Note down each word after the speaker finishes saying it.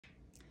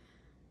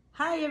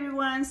Hi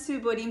everyone,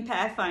 Bodine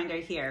Pathfinder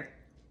here.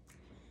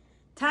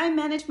 Time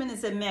management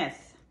is a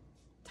myth.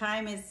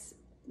 Time is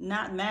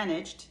not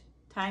managed,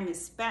 time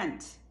is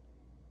spent.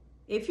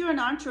 If you're an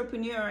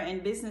entrepreneur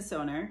and business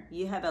owner,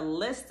 you have a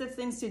list of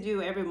things to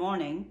do every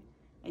morning,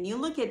 and you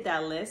look at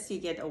that list, you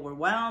get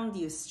overwhelmed,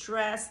 you're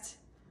stressed,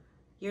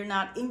 you're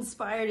not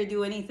inspired to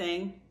do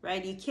anything,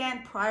 right? You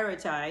can't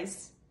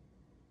prioritize.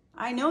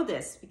 I know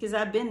this because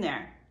I've been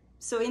there.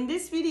 So in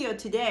this video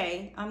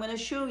today, I'm going to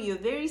show you a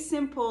very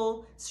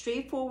simple,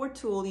 straightforward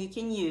tool you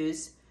can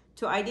use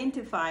to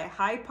identify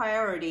high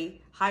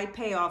priority, high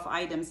payoff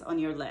items on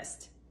your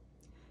list.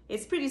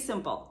 It's pretty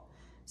simple.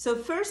 So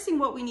first thing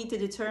what we need to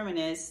determine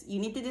is you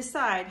need to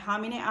decide how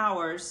many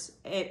hours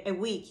a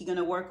week you're going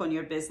to work on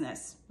your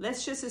business.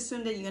 Let's just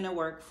assume that you're going to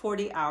work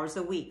 40 hours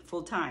a week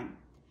full time.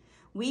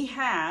 We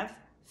have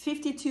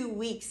 52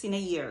 weeks in a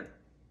year.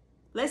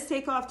 Let's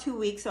take off 2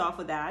 weeks off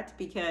of that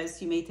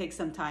because you may take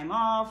some time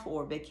off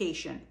or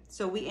vacation.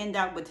 So we end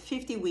up with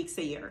 50 weeks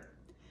a year.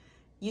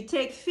 You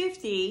take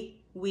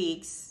 50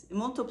 weeks,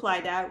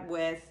 multiply that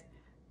with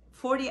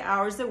 40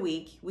 hours a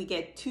week, we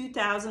get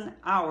 2,000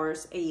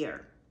 hours a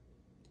year.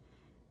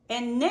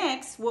 And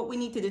next, what we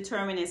need to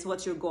determine is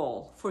what's your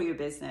goal for your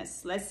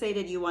business. Let's say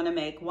that you want to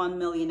make 1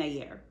 million a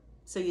year.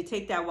 So you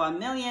take that 1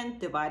 million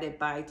divided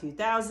by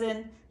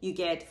 2,000, you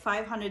get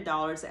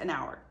 $500 an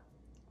hour.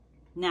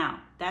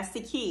 Now, that's the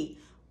key.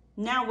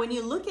 Now, when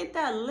you look at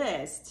that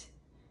list,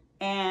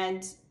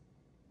 and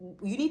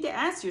you need to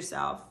ask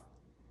yourself,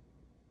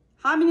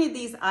 how many of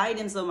these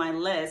items on my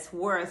list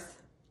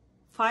worth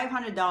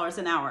 $500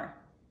 an hour?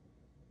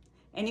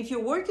 And if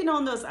you're working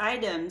on those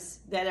items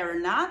that are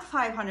not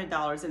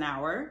 $500 an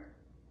hour,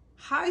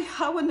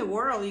 how in the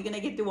world are you going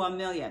to get to 1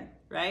 million,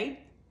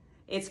 right?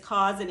 It's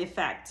cause and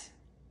effect.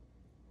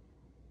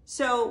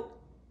 So,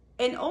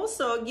 and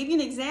also, I'll give you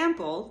an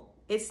example.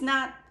 It's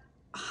not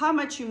how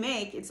much you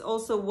make, it's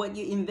also what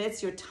you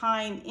invest your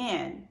time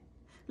in.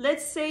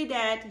 Let's say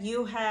that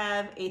you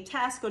have a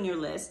task on your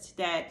list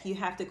that you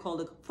have to call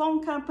the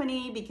phone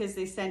company because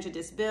they sent you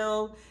this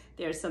bill,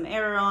 there's some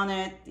error on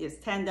it, it's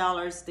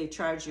 $10,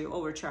 they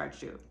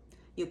overcharged you.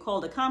 You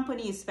call the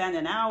company, you spend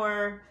an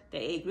hour,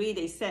 they agree,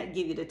 they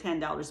give you the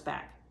 $10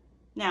 back.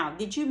 Now,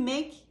 did you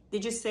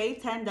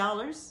save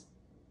 $10?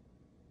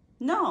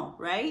 No,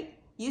 right?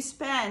 You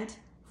spent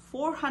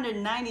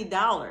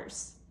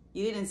 $490.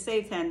 You didn't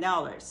save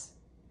 $10.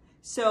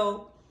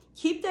 So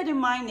keep that in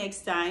mind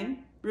next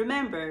time.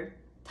 Remember,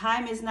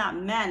 time is not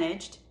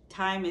managed,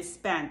 time is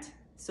spent.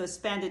 So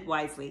spend it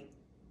wisely.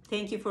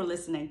 Thank you for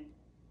listening.